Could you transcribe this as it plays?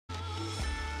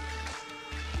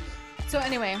So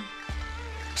anyway,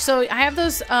 so I have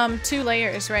those 2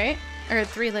 layers, right? Or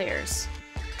 3 layers.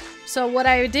 So what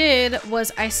I did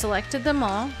was I selected them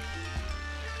all.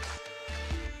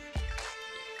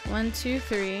 1, 2,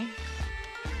 3.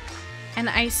 And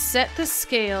I set the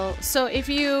scale. So if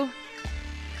you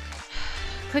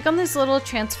click on this little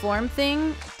transform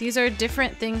thing, these are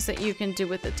different things that you can do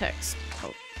with the text.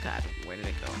 Oh God, where did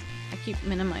it go? I keep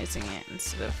minimizing it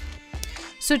instead of...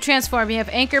 So transform, you have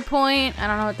anchor point. I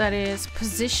don't know what that is.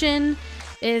 Position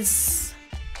is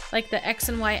like the X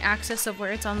and Y axis of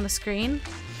where it's on the screen.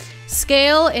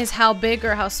 Scale is how big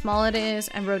or how small it is.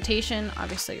 And rotation,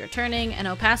 obviously you're turning. And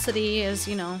opacity is,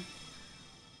 you know,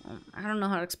 I don't know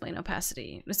how to explain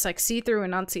opacity. It's like see-through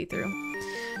and not see-through.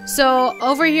 So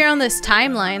over here on this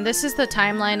timeline, this is the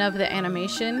timeline of the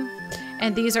animation.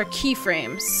 And these are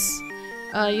keyframes.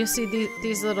 You see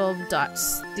these little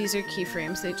dots. These are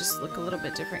keyframes. They just look a little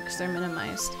bit different because they're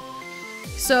minimized.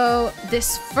 So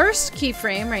this first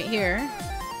keyframe right here,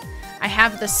 I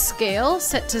have the scale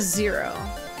set to 0.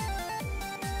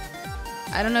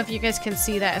 I don't know if you guys can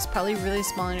see that. It's probably really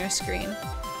small on your screen.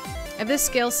 I have this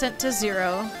scale set to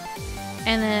 0.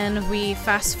 And then we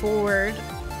fast forward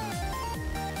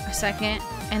a second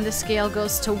and the scale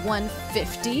goes to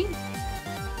 150.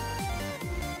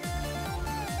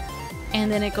 And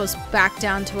then it goes back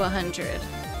down to 100.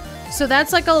 So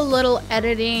that's like a little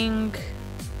editing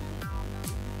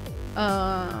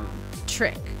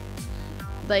trick.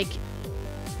 Like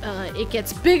it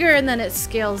gets bigger and then it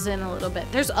scales in a little bit.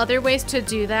 There's other ways to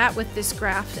do that with this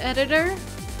graph editor.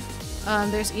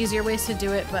 There's easier ways to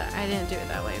do it, but I didn't do it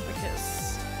that way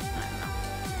because I don't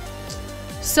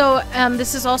know. So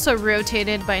this is also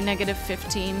rotated by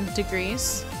 -15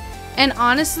 degrees. And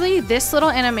honestly, this little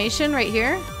animation right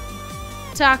here,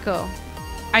 taco,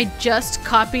 I just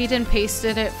copied and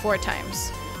pasted it 4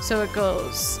 times. So it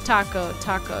goes taco,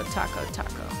 taco, taco,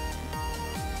 taco.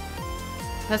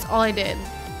 That's all I did.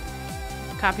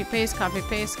 Copy, paste, copy,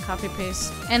 paste, copy,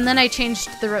 paste. And then I changed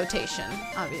the rotation,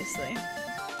 obviously.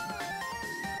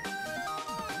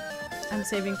 I'm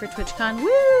saving for TwitchCon.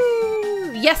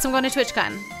 Woo! Yes, I'm going to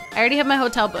TwitchCon. I already have my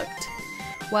hotel booked.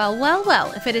 Well, well,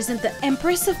 well. If it isn't the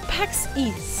Empress of PAX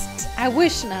East. I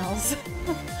wish, Nels.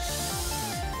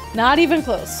 Not even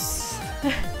close.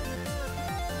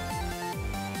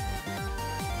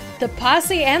 The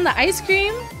posse and the ice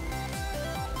cream?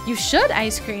 You should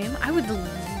ice cream. I would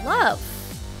love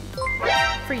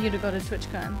for you to go to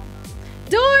TwitchCon.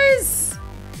 Doors!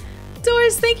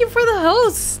 Doors, thank you for the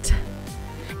host.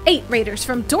 8 raiders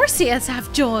from Dorcius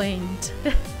have joined.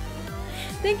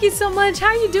 Thank you so much. How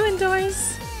are you doing,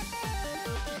 Doors?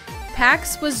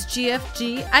 PAX was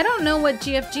GFG. I don't know what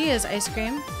GFG is, ice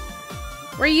cream.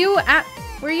 Were you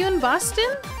in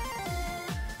Boston?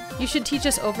 You should teach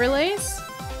us overlays.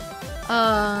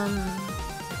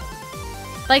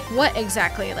 Like what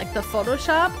exactly? Like the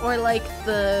Photoshop or like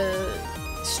the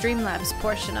Streamlabs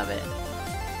portion of it?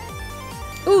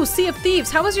 Ooh, Sea of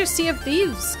Thieves. How was your Sea of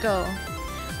Thieves go?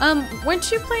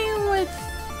 Weren't you playing with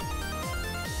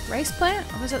Rice Plant?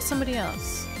 Or was that somebody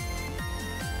else?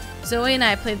 Zoe and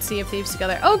I played Sea of Thieves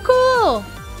together. Oh, cool!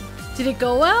 Did it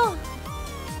go well?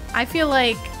 I feel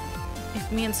like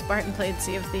if me and Spartan played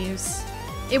Sea of Thieves,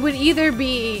 it would either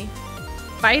be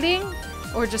fighting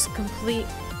or just complete,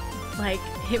 like,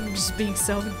 him just being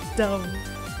so dumb.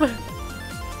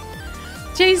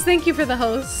 Chase, thank you for the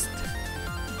host.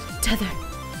 Tether.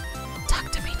 Talk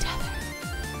to me, Tether.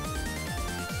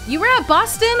 You were at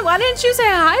Boston? Why didn't you say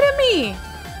hi to me?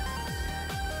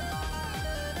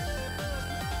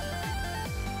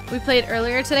 We played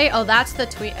earlier today. Oh, that's the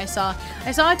tweet I saw.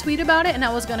 I saw a tweet about it and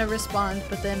I was gonna respond,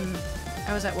 but then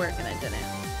I was at work and I didn't.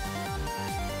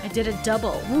 I did a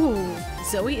double. Ooh,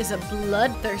 Zoe is a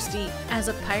bloodthirsty as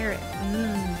a pirate.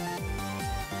 I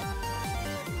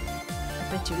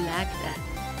bet you like that.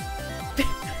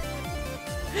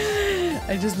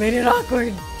 I just made it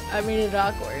awkward. I made it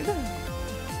awkward.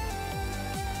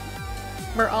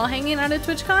 We're all hanging out at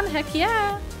TwitchCon? Heck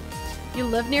yeah. You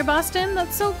live near Boston?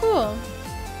 That's so cool.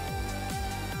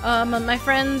 My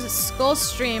friend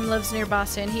Skullstream lives near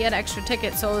Boston. He had extra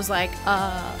tickets, so I was like,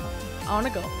 I wanna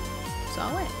go. So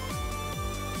I went.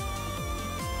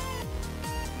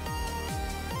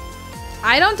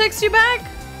 I don't text you back?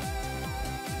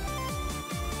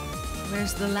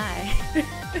 Where's the lie?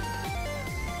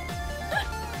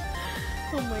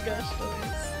 Oh my gosh,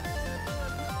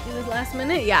 boys. It was last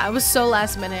minute? Yeah, it was so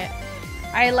last minute.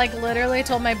 I like literally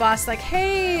told my boss like,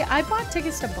 hey, I bought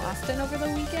tickets to Boston over the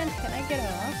weekend. Can I get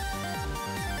off?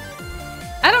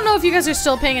 I don't know if you guys are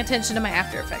still paying attention to my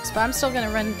After Effects, but I'm still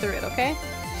gonna run through it, okay?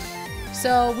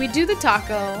 So we do the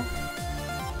taco.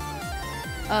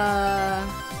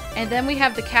 And then we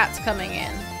have the cats coming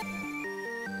in.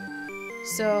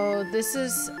 So this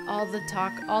is all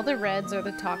the reds are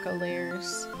the taco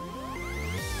layers.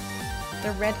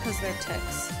 They're red because they're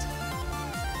text.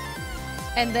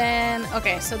 And then,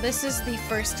 okay, so this is the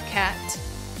first cat.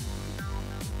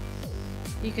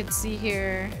 You could see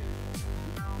here.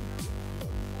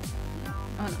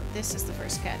 Oh no, this is the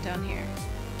first cat down here.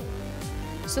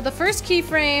 So the first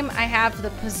keyframe, I have the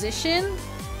position,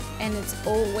 and it's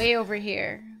way over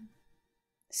here.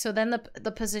 So then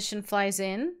the position flies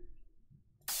in,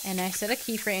 and I set a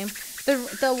keyframe.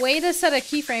 The way to set a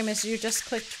keyframe is you just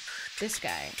click this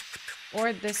guy,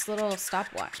 or this little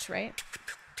stopwatch, right?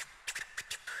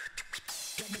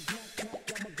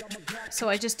 So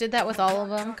I just did that with all of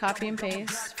them. Copy and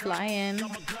paste, fly in.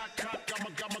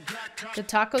 The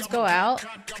tacos go out.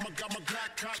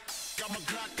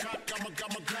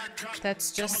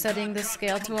 That's just setting the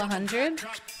scale to 100.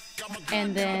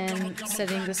 And then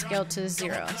setting the scale to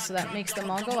 0. So that makes them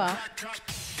all go out.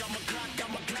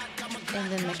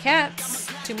 And then the cats.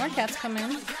 2 more cats come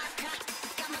in.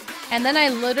 And then I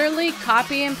literally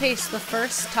copy and paste the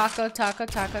first taco, taco,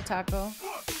 taco, taco.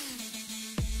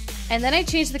 And then I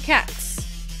change the cats.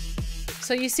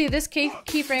 So you see this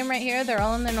keyframe right here, they're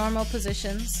all in their normal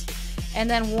positions. And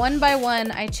then one by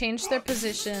one, I change their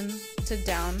position to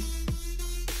down.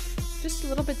 Just a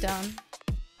little bit down.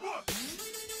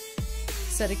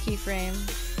 Set a keyframe.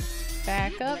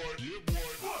 Back up.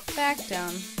 Back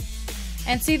down.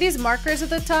 And see these markers at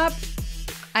the top?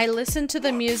 I listened to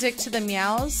the music to the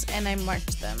meows and I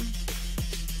marked them.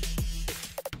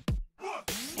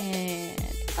 And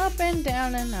up and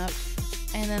down and up.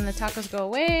 And then the tacos go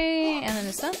away, and then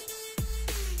it's done.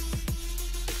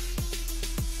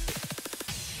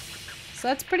 So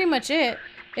that's pretty much it.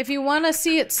 If you want to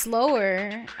see it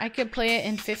slower, I could play it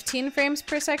in 15 frames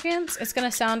per second. It's gonna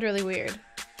sound really weird.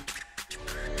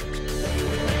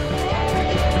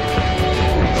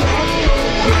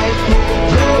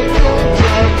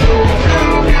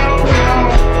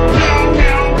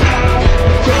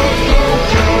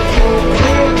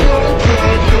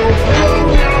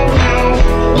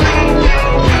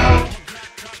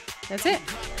 That's it.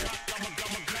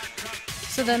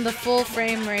 So then the full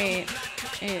frame rate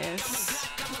is...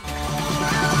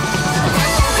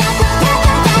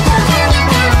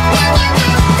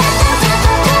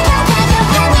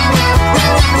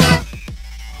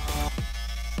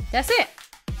 That's it.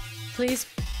 Please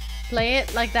play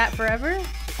it like that forever.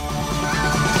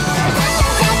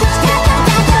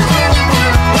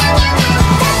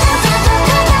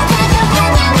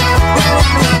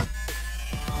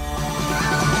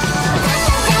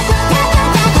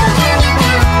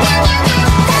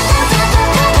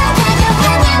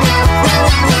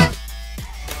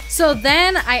 So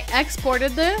then I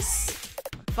exported this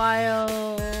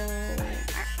file,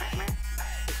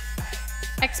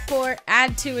 export,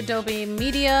 add to Adobe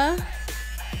Media.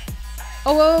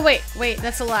 Oh, wait,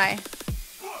 that's a lie.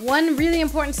 One really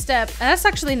important step, and that's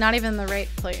actually not even the right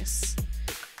place.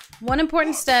 One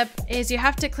important step is you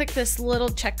have to click this little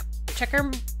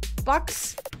checker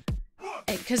box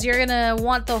because you're gonna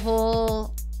want the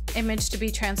whole image to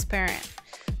be transparent.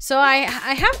 So I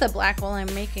have the black while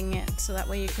I'm making it, so that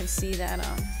way you can see that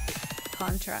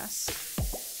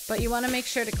contrast. But you want to make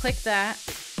sure to click that.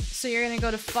 So you're going to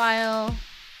go to File,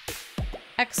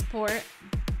 Export,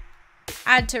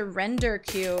 Add to Render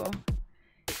Queue,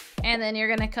 and then you're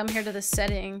going to come here to the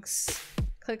Settings,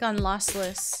 click on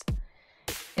Lossless.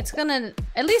 It's going to,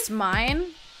 at least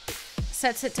mine,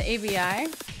 sets it to AVI.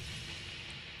 I'm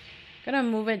going to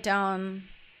move it down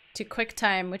to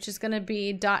QuickTime, which is going to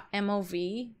be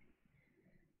 .mov,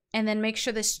 and then make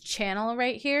sure this channel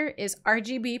right here is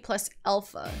RGB plus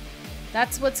alpha.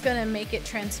 That's what's going to make it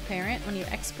transparent when you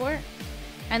export.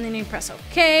 And then you press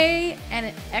OK, and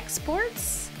it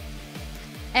exports.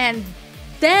 And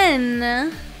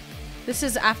then, this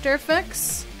is After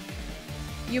Effects.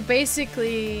 You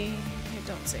basically,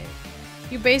 don't say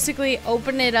it. You basically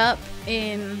open it up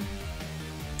in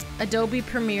Adobe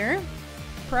Premiere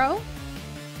Pro.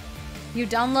 You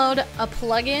download a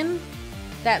plugin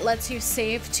that lets you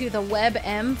save to the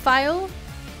WebM file,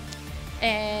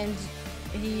 and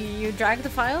you drag the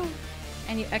file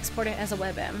and you export it as a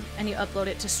WebM and you upload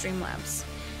it to Streamlabs.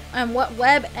 And what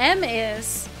WebM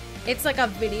is, it's like a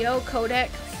video codec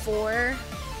for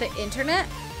the internet,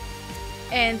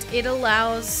 and it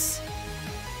allows,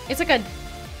 it's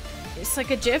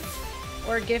like a GIF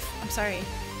or a GIF, I'm sorry,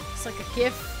 it's like a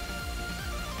GIF,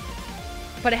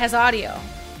 but it has audio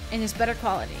and it's better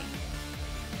quality.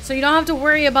 So you don't have to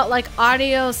worry about like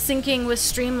audio syncing with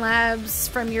Streamlabs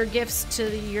from your GIFs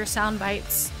to your sound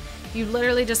bites. You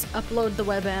literally just upload the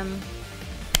WebM,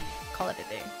 call it a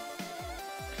day.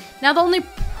 Now the only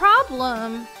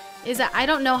problem is that I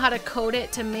don't know how to code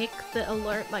it to make the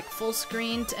alert like full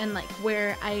screened and like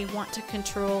where I want to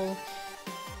control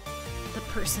the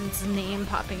person's name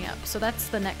popping up. So that's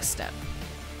the next step.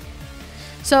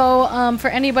 So for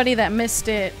anybody that missed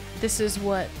it, this is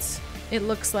what it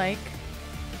looks like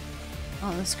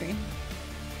on the screen.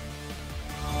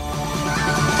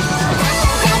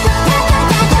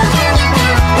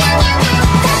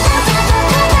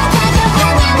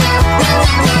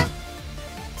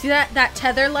 See that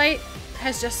tether light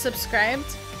has just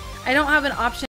subscribed? I don't have an option